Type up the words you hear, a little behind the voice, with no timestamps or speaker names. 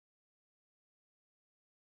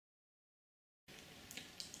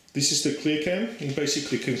This is the ClearCam. It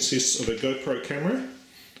basically consists of a GoPro camera,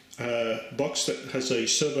 a box that has a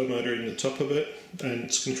servo motor in the top of it, and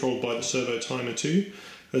it's controlled by the servo timer too.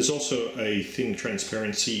 There's also a thin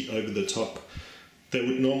transparency over the top. There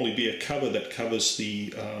would normally be a cover that covers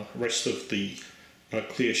the rest of the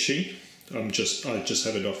clear sheet. I just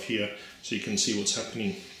have it off here so you can see what's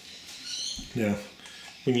happening. Now,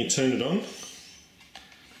 when you turn it on,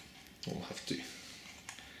 I'll have to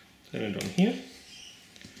turn it on here.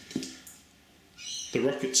 The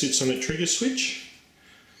rocket sits on a trigger switch,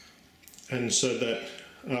 and so that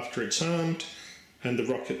after it's armed and the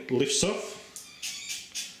rocket lifts off,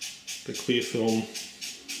 the clear film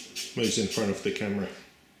moves in front of the camera.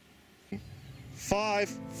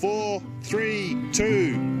 5, 4, 3,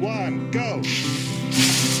 2, 1, go!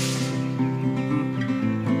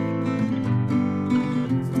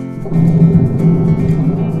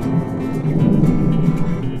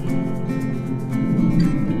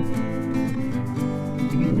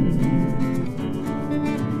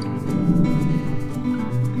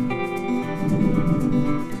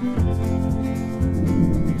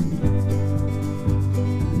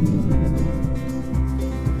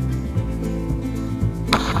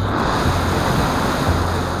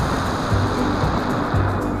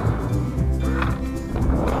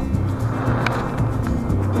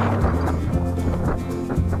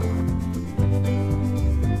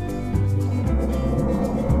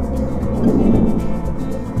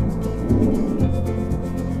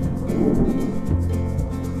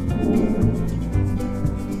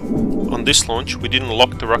 On this launch, we didn't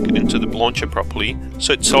lock the rocket into the launcher properly,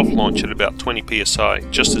 so it self-launched at about 20 psi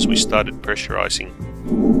just as we started pressurizing.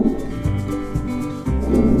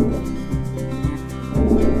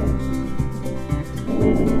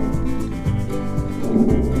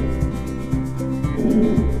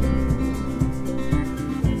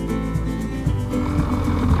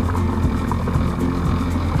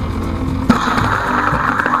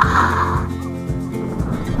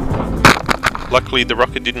 Luckily, the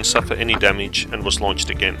rocket didn't suffer any damage and was launched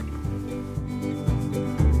again.